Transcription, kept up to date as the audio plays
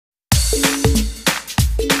Good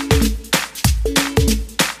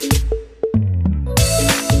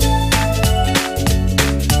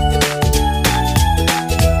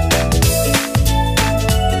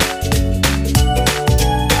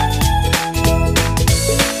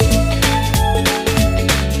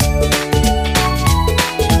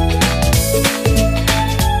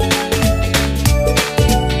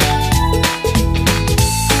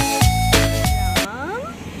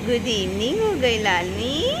evening हो गई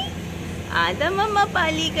लालनी। आधा मम्मा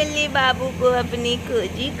पाली कर ले बाबू को अपनी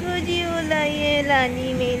खोजी खोजी ओलाइए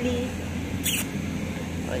लानी मेली।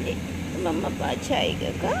 ओले मम्मा पाछा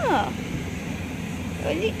आएगा का।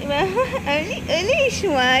 ओले ओले ओले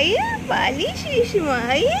इस्माइल पाली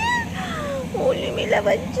इस्माइल। ओले मेरा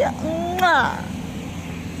बच्चा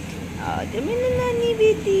आज मैंने नानी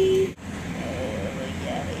बेटी।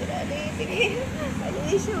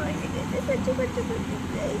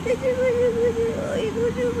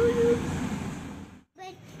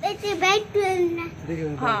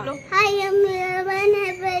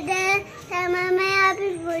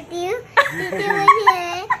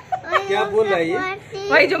 क्या बोल रही है?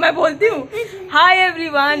 वही जो मैं बोलती हूँ। Hi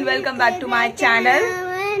everyone, welcome back to my channel.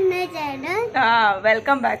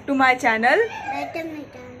 Welcome back to my channel.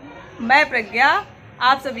 मैं प्रज्ञा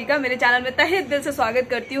आप सभी का मेरे चैनल में तहे दिल से स्वागत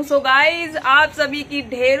करती हूँ। सो गाइज, आप सभी की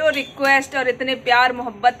ढेरों रिक्वेस्ट और इतने प्यार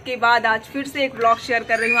मोहब्बत के बाद आज फिर से एक व्लॉग शेयर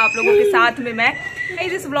कर रही हूँ आप लोगों के साथ में। मैं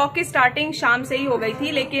इस व्लॉग की स्टार्टिंग शाम से ही हो गई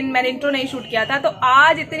थी, लेकिन मैंने इंट्रो नहीं शूट किया था। तो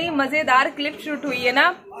आज इतनी मजेदार क्लिप शूट हुई है ना,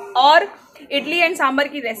 और इडली एंड सांभर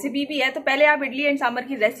की रेसिपी भी है। तो पहले आप इडली एंड सांभर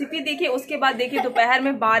की रेसिपी देखिए, उसके बाद देखिए दोपहर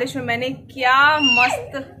में बारिश में मैंने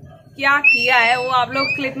क्या किया है, वो आप लोग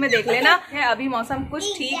क्लिप में देख लेना है। अभी मौसम कुछ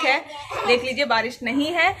ठीक है, देख लीजिए, बारिश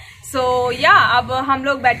नहीं है। सो या अब हम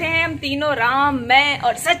लोग बैठे हैं, हम तीनों, राम, मैं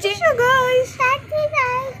और सचिन।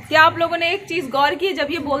 क्या आप लोगों ने एक चीज गौर की, जब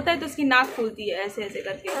ये बोलता है तो उसकी नाक फूलती है ऐसे ऐसे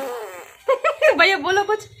करके। भैया बोलो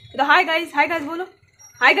कुछ तो। हाय गाइस बोलो।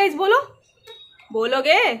 हाय गाइस बोलो।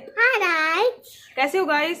 बोलोगे? कैसे हो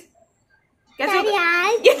गाइस? कैसे हो?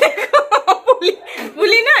 ये देखो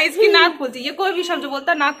फूली ना, इसकी नाक फूलती। ये कोई भी शब्द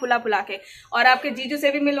बोलता है नाक फुला फुला के। और आपके जीजू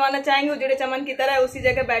से भी मिलवाना चाहेंगे, उजड़े चमन की तरह उसी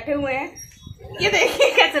जगह बैठे हुए हैं। ये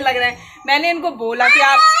देखिए कैसे लग रहा है। मैंने इनको बोला कि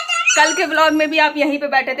आप कल के ब्लॉग में भी आप यहीं पे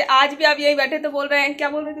बैठे थे, आज भी आप यहीं बैठे, तो बोल रहे हैं। क्या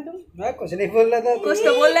बोल रहे थे तुम? मैं कुछ नहीं बोल रहा था। कुछ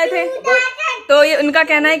तो बोल रहे थे। तो ये उनका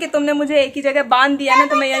कहना है कि तुमने मुझे एक ही जगह बांध दिया ना,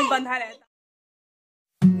 तो मैं यहीं बंधा रहता।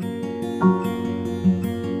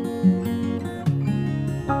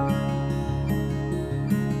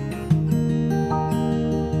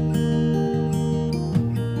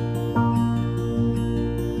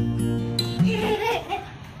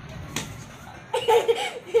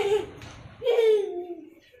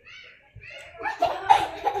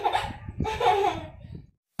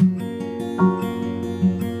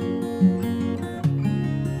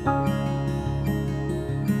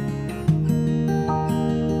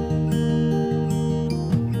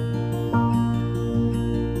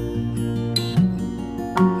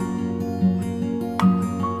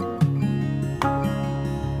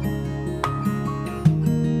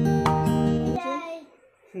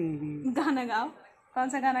 गाना गाओ। कौन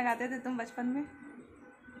सा गाना गाते थे तुम बचपन में?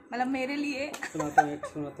 मतलब मेरे लिए। सुनाता हूँ एक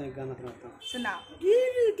गाना सुनाता हूँ। सुनाओ।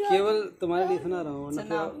 केवल तुम्हारे लिए सुना रहा हूँ।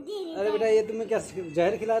 अरे बेटा, ये तुम्हें क्या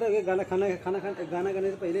जहर खिला रहे हो? गाना गाने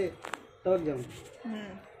से पहले टपक जाऊँ।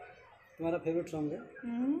 तुम्हारा फेवरेट सॉन्ग है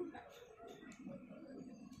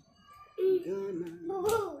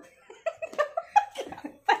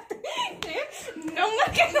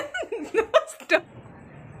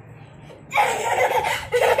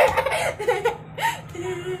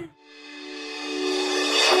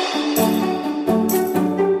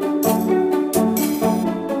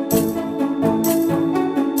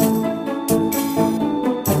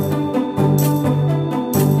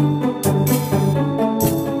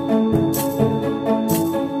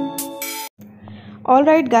ऑल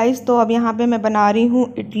राइट गाइज़, तो अब यहाँ पे मैं बना रही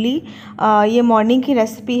हूँ इडली। ये मॉर्निंग की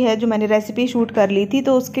रेसिपी है जो मैंने रेसिपी शूट कर ली थी।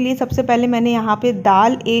 तो उसके लिए सबसे पहले मैंने यहाँ पे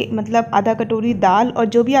दाल, मतलब आधा कटोरी दाल, और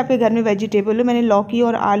जो भी आपके घर में वेजिटेबल हो, मैंने लौकी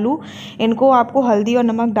और आलू, इनको आपको हल्दी और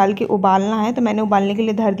नमक डाल के उबालना है। तो मैंने उबालने के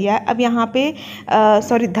लिए धर दिया है। अब यहाँ पे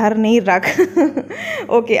धर नहीं रख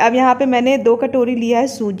ओके, अब यहाँ पे मैंने 2 कटोरी लिया है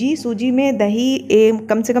सूजी। सूजी में दही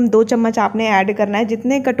कम से कम 2 चम्मच आपने ऐड करना है।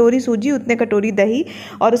 जितने कटोरी सूजी उतने कटोरी दही।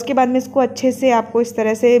 और उसके बाद में इसको अच्छे से आपको इस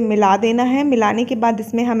तरह से मिला देना है। मिलाने के बाद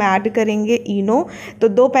इसमें हम ऐड करेंगे इनो। तो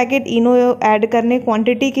 2 पैकेट इनो ऐड करने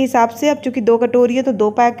क्वांटिटी के हिसाब से। अब चूँकि 2 कटोरी है तो 2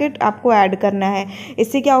 पैकेट आपको ऐड करना है।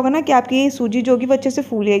 इससे क्या होगा ना कि आपकी सूजी जो होगी वो अच्छे से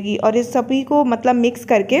फूलेगी। और इस सभी को मतलब मिक्स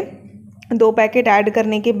करके 2 पैकेट ऐड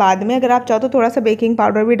करने के बाद में अगर आप चाहो तो थोड़ा सा बेकिंग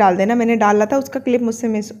पाउडर भी डाल देना। मैंने डाला था, उसका क्लिप मुझसे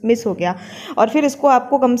मिस हो गया। और फिर इसको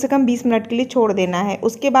आपको कम से कम 20 मिनट के लिए छोड़ देना है।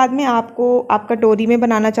 उसके बाद में आपको, आप कटोरी में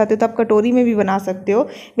बनाना चाहते हो तो आप कटोरी में भी बना सकते हो।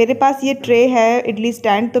 मेरे पास ये ट्रे है इडली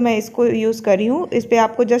स्टैंड, तो मैं इसको यूज़ कर रही हूँ। इस पर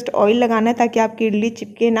आपको जस्ट ऑयल लगाना है ताकि आपकी इडली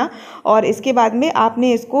चिपके ना। और इसके बाद में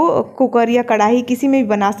आपने इसको कुकर या कढ़ाई किसी में भी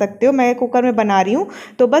बना सकते हो। मैं कुकर में बना रही हूँ।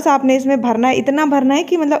 तो बस आपने इसमें भरना है, इतना भरना है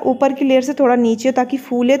कि मतलब ऊपर की लेयर से थोड़ा नीचे हो, ताकि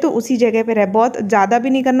फूले तो उसी जगह पे रहे। बहुत ज़्यादा भी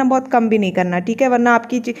नहीं करना, बहुत कम भी नहीं करना, ठीक है, वरना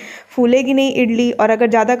आपकी फूलेगी नहीं इडली, और अगर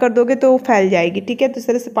ज़्यादा कर दोगे तो फैल जाएगी, ठीक है। तो इस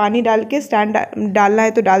तरह से पानी डाल के स्टैंड डालना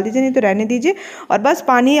है तो डाल दीजिए, नहीं तो रहने दीजिए। और बस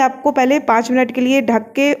पानी आपको पहले 5 मिनट के लिए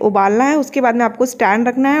ढक के उबालना है। उसके बाद में आपको स्टैंड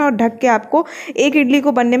रखना है और ढक के आपको एक इडली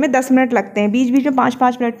को बनने में 10 मिनट लगते हैं। बीच बीच में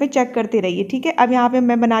 5-5 मिनट में चेक करते रहिए, ठीक है। अब यहाँ पर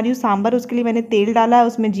मैं बना रही हूँ सांभर। उसके लिए मैंने तेल डाला है,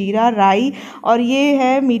 उसमें जीरा, राई और ये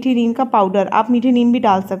है मीठी नीम का पाउडर। आप मीठी नीम भी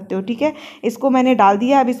डाल सकते हो, ठीक है। इसको मैंने डाल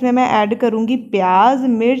दिया। अब इसमें मैं ऐड करूँगी प्याज,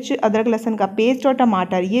 मिर्च, अदरक लहसुन का पेस्ट और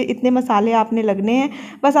टमाटर। ये इतने मसाले आपने लगने हैं।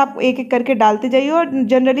 बस आप एक एक करके डालते जाइए और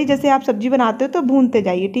जनरली जैसे आप सब्जी बनाते हो तो भूनते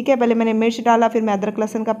जाइए, ठीक है। पहले मैंने मिर्च डाला, फिर मैं अदरक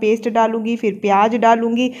लहसुन का पेस्ट डालूंगी, फिर प्याज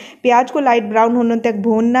डालूंगी। प्याज को लाइट ब्राउन होने तक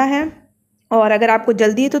भूनना है। और अगर आपको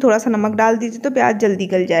जल्दी है तो थोड़ा सा नमक डाल दीजिए, तो प्याज जल्दी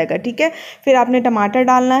गल जाएगा, ठीक है। फिर आपने टमाटर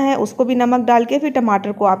डालना है, उसको भी नमक डाल के फिर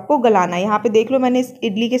टमाटर को आपको गलाना है। यहाँ पे देख लो मैंने इस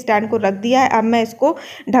इडली के स्टैंड को रख दिया है। अब मैं इसको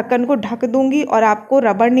ढक्कन को ढक दूंगी और आपको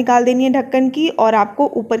रबड़ निकाल देनी है ढक्कन की, और आपको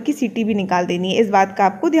ऊपर की सीटी भी निकाल देनी है। इस बात का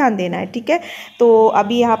आपको ध्यान देना है, ठीक है। तो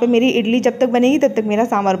अभी यहाँ पर मेरी इडली जब तक बनेगी तब तक मेरा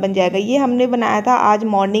सांभर बन जाएगा। ये हमने बनाया था आज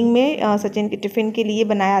मॉर्निंग में, सचिन के टिफ़िन के लिए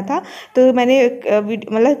बनाया था। तो मैंने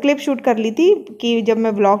मतलब क्लिप शूट कर ली थी कि जब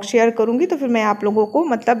मैं व्लॉग शेयर करूँगी तो फिर मैं आप लोगों को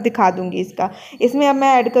मतलब दिखा दूंगी इसका। इसमें अब मैं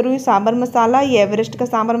ऐड करूँगी सांभर मसाला। ये एवरेस्ट का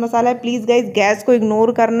सांभर मसाला है। प्लीज़ गाइस गैस को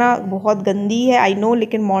इग्नोर करना, बहुत गंदी है आई नो,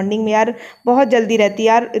 लेकिन मॉर्निंग में यार बहुत जल्दी रहती है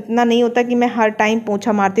यार। इतना नहीं होता कि मैं हर टाइम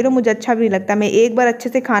पोंछा मारती रहूँ, मुझे अच्छा भी नहीं लगता। मैं एक बार अच्छे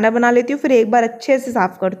से खाना बना लेती हूँ, फिर एक बार अच्छे से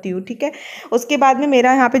साफ़ करती हूँ, ठीक है। उसके बाद में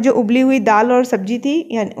मेरा यहाँ पर जो उबली हुई दाल और सब्जी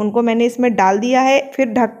थी उनको मैंने इसमें डाल दिया है। फिर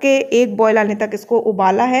ढक के एक बॉयल आने तक इसको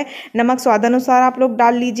उबाला है। नमक स्वादानुसार आप लोग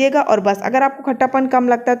डाल लीजिएगा। और बस अगर आपको खट्टापन कम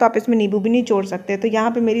लगता है तो आप इसमें नींबू भी नहीं छोड़ सकते। तो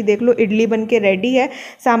यहाँ पे मेरी देख लो इडली बन के रेडी है।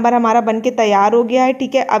 सांभर हमारा बन के तैयार हो गया है,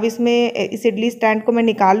 ठीक है। अब इसमें इस इडली स्टैंड को मैं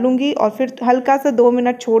निकाल लूँगी और फिर हल्का सा 2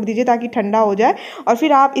 मिनट छोड़ दीजिए ताकि ठंडा हो जाए। और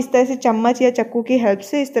फिर आप इस तरह से चम्मच या चक्कू की हेल्प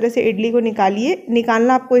से इस तरह से इडली को निकालिए।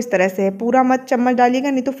 निकालना आपको इस तरह से है, पूरा मत चम्मच डालिएगा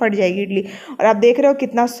नहीं तो फट जाएगी इडली। और आप देख रहे हो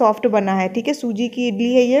कितना सॉफ्ट बना है, ठीक है। सूजी की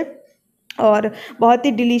इडली है ये और बहुत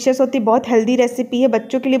ही डिलीशियस होती है, बहुत हेल्दी रेसिपी है।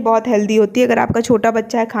 बच्चों के लिए बहुत हेल्दी होती है। अगर आपका छोटा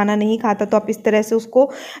बच्चा है खाना नहीं खाता तो आप इस तरह से उसको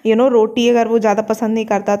रोटी अगर वो ज़्यादा पसंद नहीं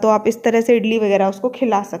करता तो आप इस तरह से इडली वगैरह उसको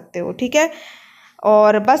खिला सकते हो, ठीक है।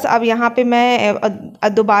 और बस अब यहाँ पे मैं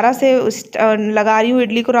दोबारा से लगा रही हूँ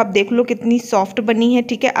इडली को और आप देख लो कितनी सॉफ्ट बनी है,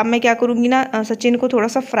 ठीक है। अब मैं क्या करूँगी ना, सचिन को थोड़ा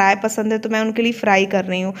सा फ्राई पसंद है तो मैं उनके लिए फ्राई कर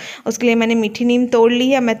रही हूँ। उसके लिए मैंने मीठी नीम तोड़ ली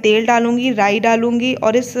है। मैं तेल डालूंगी, राई डालूंगी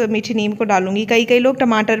और इस मीठी नीम को डालूंगी। कई लोग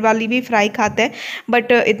टमाटर वाली भी फ्राई खाते हैं,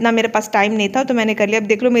 बट इतना मेरे पास टाइम नहीं था तो मैंने कर लिया। अब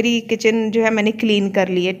देख लो मेरी किचन जो है मैंने क्लीन कर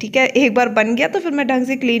ली है, ठीक है। एक बार बन गया तो फिर मैं ढंग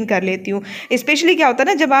से क्लीन कर लेती हूँ। स्पेशली क्या होता है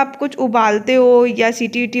ना, जब आप कुछ उबालते हो या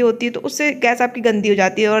सीटी वीटी होती है तो उससे गैस आपकी गंदी हो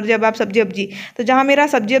जाती है। और जब आप सब्जी वब्जी, तो जहाँ मेरा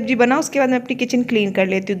सब्जी वब्जी बना उसके बाद मैं अपनी किचन क्लीन कर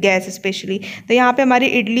लेती हूँ, गैस स्पेशली। तो यहाँ पे हमारी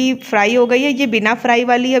इडली फ्राई हो गई है। ये बिना फ्राई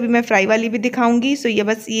वाली है, अभी मैं फ्राई वाली भी दिखाऊंगी। सो ये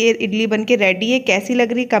बस ये इडली बन के रेडी है। कैसी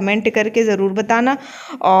लग रही कमेंट करके ज़रूर बताना।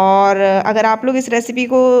 और अगर आप लोग इस रेसिपी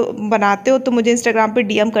को बनाते हो तो मुझे इंस्टाग्राम पर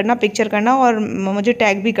DM करना, पिक्चर करना और मुझे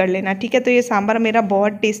टैग भी कर लेना, ठीक है। तो ये सांभर मेरा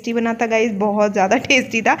बहुत टेस्टी बना था गाइस, बहुत ज़्यादा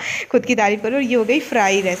टेस्टी था, खुद की तारीफ करो। और ये हो गई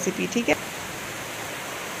फ्राई रेसिपी, ठीक है।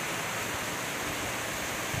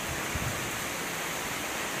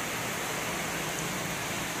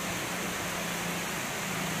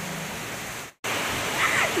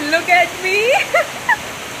 Look at me.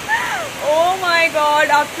 Oh my God,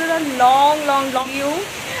 after a long you.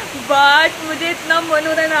 But मुझे इतना मन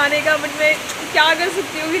हो रहा है नहाने का, बट मैं क्या कर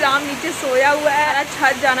सकती हूँ कि राम नीचे सोया हुआ है,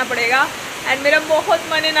 छत जाना पड़ेगा। एंड मेरा बहुत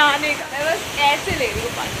मन है नहाने का। मैं बस ऐसे ले रही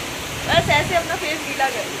हूँ पानी, बस ऐसे अपना फेस गीला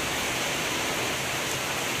कर रही हूँ।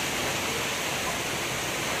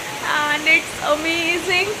 And it's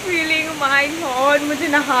amazing feeling my God. मुझे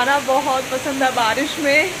नहाना बहुत पसंद है बारिश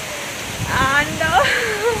में। And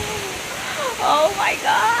oh my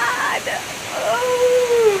God,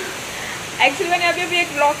 actually मैंने अभी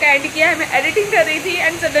एक ब्लॉग का एंड किया है। मैं एडिटिंग कर रही थी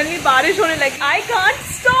एंड सडनली बारिश होने लगी। I can't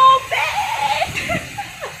stop it.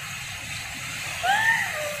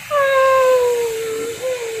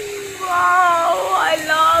 Wow, I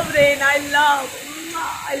love rain, I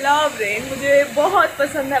love rain. मुझे बहुत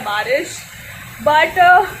पसंद है बारिश, बट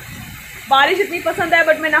बारिश इतनी पसंद है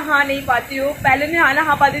बट मैं नहा नहीं पाती हूँ। पहले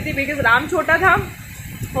नहा पाती थी बिकॉज राम छोटा था,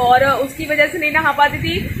 और उसकी वजह से नहीं नहा पाती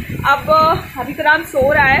थी। अब अभी तो राम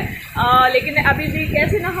सो रहा है, लेकिन अभी भी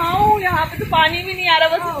कैसे नहाऊं, यहाँ पे तो पानी भी नहीं आ रहा।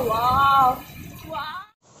 बस वाह वाह।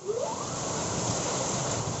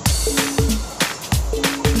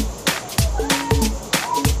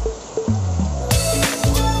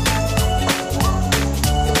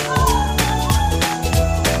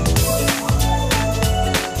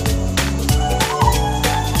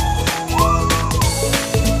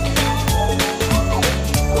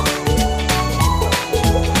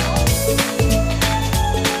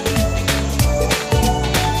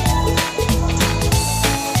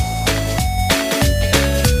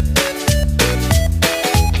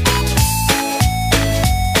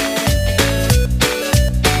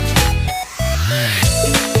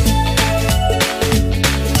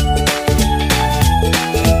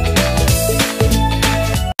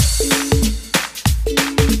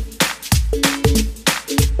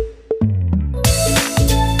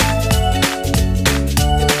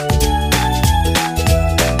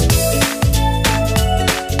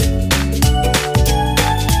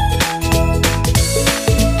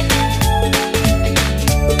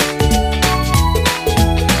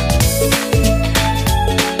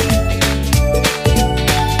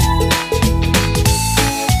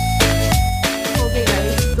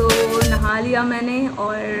 मैंने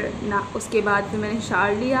और ना उसके बाद फिर मैंने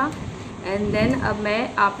शावर लिया एंड देन अब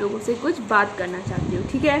मैं आप लोगों से कुछ बात करना चाहती हूँ,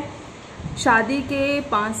 ठीक है। शादी के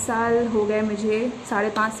 5 साल हो गए, मुझे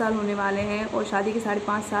 5.5 साल होने वाले हैं और शादी के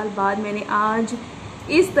 5.5 साल बाद मैंने आज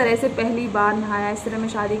इस तरह से पहली बार नहाया। इस तरह मैं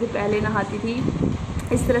शादी के पहले नहाती थी,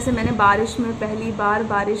 इस तरह से मैंने बारिश में पहली बार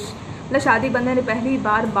मतलब शादी बंधे ने पहली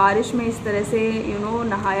बार बारिश में इस तरह से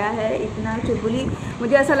नहाया है। इतना चुलबुली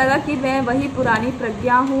मुझे ऐसा लगा कि मैं वही पुरानी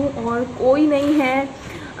प्रज्ञा हूँ और कोई नहीं है,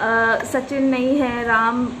 सचिन नहीं है,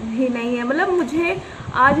 राम भी नहीं है। मतलब मुझे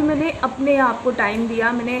आज मैंने अपने आप को टाइम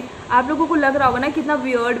दिया। मैंने, आप लोगों को लग रहा होगा ना कितना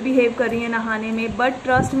वियर्ड बिहेव कर रही है नहाने में, बट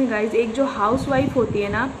ट्रस्ट मी गाइज, एक जो हाउस वाइफ होती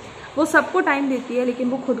है ना वो सबको टाइम देती है लेकिन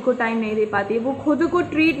वो खुद को टाइम नहीं दे पाती, वो खुद को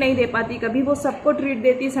ट्रीट नहीं दे पाती कभी। वो सबको ट्रीट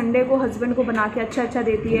देती है, संडे को हस्बैंड को बना के अच्छा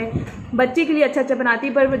देती है, बच्चे के लिए अच्छा बनाती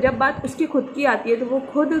है, पर जब बात उसकी खुद की आती है तो वो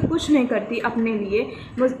खुद कुछ नहीं करती अपने लिए।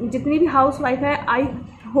 जितनी भी हाउस वाइफ है, आई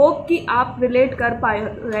होप कि आप रिलेट कर पा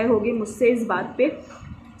रहे होगे मुझसे इस बात पे।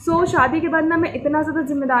 शादी के बाद ना मैं इतना ज़्यादा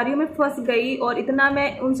जिम्मेदारियों में फंस गई और इतना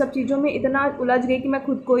मैं उन सब चीज़ों में इतना उलझ गई कि मैं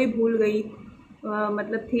खुद को ही भूल गई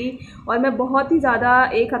मतलब थी। और मैं बहुत ही ज़्यादा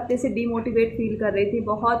 1 हफ्ते से डीमोटिवेट फील कर रही थी।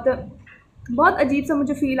 बहुत अजीब सा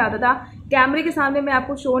मुझे फील आता था। कैमरे के सामने मैं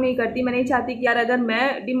आपको शो नहीं करती, मैं नहीं चाहती कि यार अगर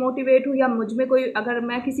मैं डिमोटिवेट हूँ या मुझ में कोई, अगर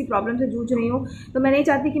मैं किसी प्रॉब्लम से जूझ रही हूँ तो मैं नहीं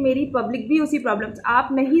चाहती कि मेरी पब्लिक भी उसी प्रॉब्लम से, आप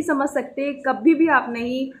नहीं समझ सकते कभी भी, आप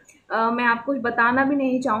नहीं मैं आपको बताना भी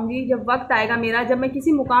नहीं चाहूँगी। जब वक्त आएगा मेरा, जब मैं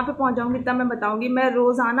किसी मुकाम पे पहुँच जाऊँगी तब मैं बताऊँगी मैं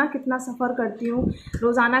रोज़ाना कितना सफ़र करती हूँ,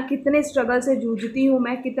 रोज़ाना कितने स्ट्रगल से जूझती हूँ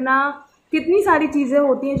मैं, कितनी सारी चीज़ें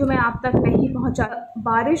होती हैं जो मैं आप तक नहीं पहुंचा।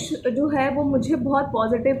 बारिश जो है वो मुझे बहुत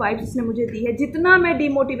पॉजिटिव वाइब्स उसने मुझे दी है। जितना मैं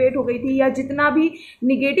डिमोटिवेट हो गई थी या जितना भी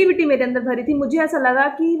निगेटिविटी मेरे अंदर भरी थी, मुझे ऐसा लगा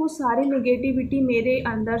कि वो सारी निगेटिविटी मेरे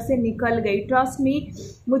अंदर से निकल गई। ट्रस्ट मी,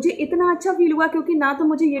 मुझे इतना अच्छा फील हुआ क्योंकि ना तो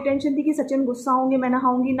मुझे ये टेंशन थी कि सचिन गुस्सा होंगे मैं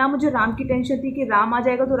नहाऊंगी, ना मुझे राम की टेंशन थी कि राम आ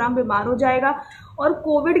जाएगा तो राम बीमार हो जाएगा। और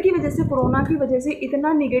कोविड की वजह से, कोरोना की वजह से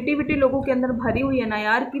इतना निगेटिविटी लोगों के अंदर भरी हुई है ना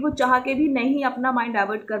यार, कि वो चाह के भी नहीं अपना माइंड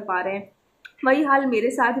डाइवर्ट कर पा रहे हैं। वही हाल मेरे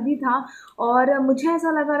साथ भी था और मुझे ऐसा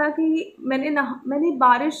लगा रहा कि मैंने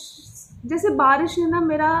बारिश ने ना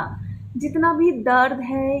मेरा जितना भी दर्द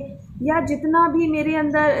है या जितना भी मेरे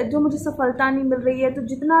अंदर जो मुझे सफलता नहीं मिल रही है, तो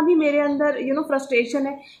जितना भी मेरे अंदर फ्रस्ट्रेशन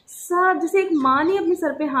है, सब जैसे एक माँ नहीं अपने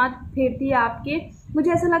सर पे हाथ फेरती है आपके,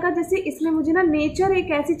 मुझे ऐसा लगा जैसे इसने मुझे ना, नेचर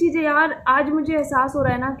एक ऐसी चीज़ है यार, आज मुझे एहसास हो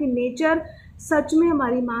रहा है ना कि नेचर सच में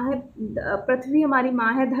हमारी माँ है, पृथ्वी हमारी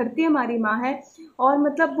माँ है, धरती हमारी माँ है और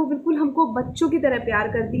मतलब वो बिल्कुल हमको बच्चों की तरह प्यार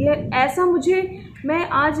करती है। ऐसा मैं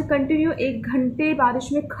आज कंटिन्यू 1 घंटे बारिश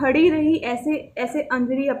में खड़ी रही, ऐसे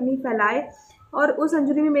अंजलि अपनी फैलाए और उस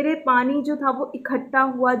अंजलि में मेरे पानी जो था वो इकट्ठा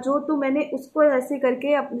हुआ, तो मैंने उसको ऐसे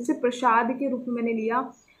करके अपने से प्रसाद के रूप में मैंने लिया।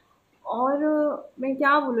 और मैं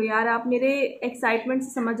क्या बोलूँ यार, आप मेरे एक्साइटमेंट से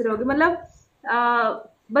समझ रहे होगे। मतलब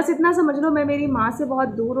बस इतना समझ लो, मैं मेरी माँ से बहुत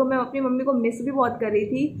दूर हूँ। मैं अपनी मम्मी को मिस भी बहुत कर रही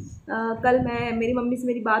थी। कल मेरी मम्मी से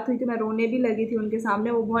मेरी बात हुई तो मैं रोने भी लगी थी उनके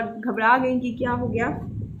सामने, वो बहुत घबरा गई कि क्या हो गया।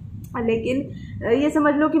 लेकिन ये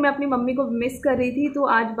समझ लो कि मैं अपनी मम्मी को मिस कर रही थी। तो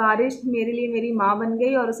आज बारिश मेरे लिए मेरी माँ बन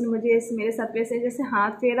गई और उसने मुझे मेरे सर पे से जैसे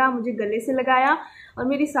हाथ फेरा, मुझे गले से लगाया और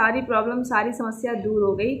मेरी सारी प्रॉब्लम, सारी समस्या दूर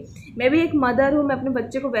हो गई। मैं भी एक मदर हूँ, मैं अपने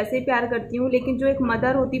बच्चे को वैसे ही प्यार करती हूँ, लेकिन जो एक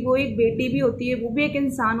मदर होती है वो एक बेटी भी होती है, वो भी एक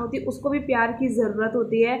इंसान होती है, उसको भी प्यार की ज़रूरत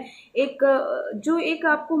होती है। जो एक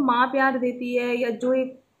आपको माँ प्यार देती है या जो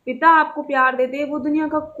एक पिता आपको प्यार देते हैं वो दुनिया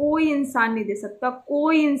का कोई इंसान नहीं दे सकता,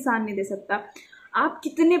 कोई इंसान नहीं दे सकता। आप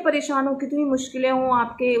कितने परेशान हो, कितनी मुश्किलें हों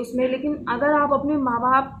आपके उसमें, लेकिन अगर आप अपने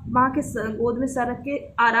माँ के गोद में सर रख के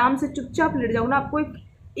आराम से चुपचाप लेट जाओ ना, आपको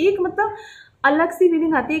एक मतलब अलग सी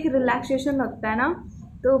फीलिंग आती है, एक रिलैक्सेशन लगता है ना।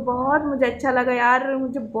 तो बहुत मुझे अच्छा लगा यार,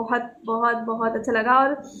 मुझे बहुत बहुत बहुत अच्छा लगा।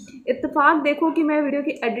 और इत्तेफाक देखो कि मैं वीडियो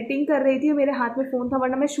की एडिटिंग कर रही थी, मेरे हाथ में फ़ोन था,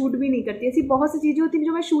 वरना मैं शूट भी नहीं करती। ऐसी बहुत सी चीज़ें होती हैं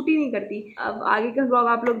जो मैं शूट ही नहीं करती। अब आगे का व्लॉग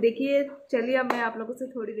आप लोग देखिए। चलिए अब मैं आप लोगों से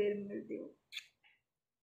थोड़ी देर में मिलती हूँ।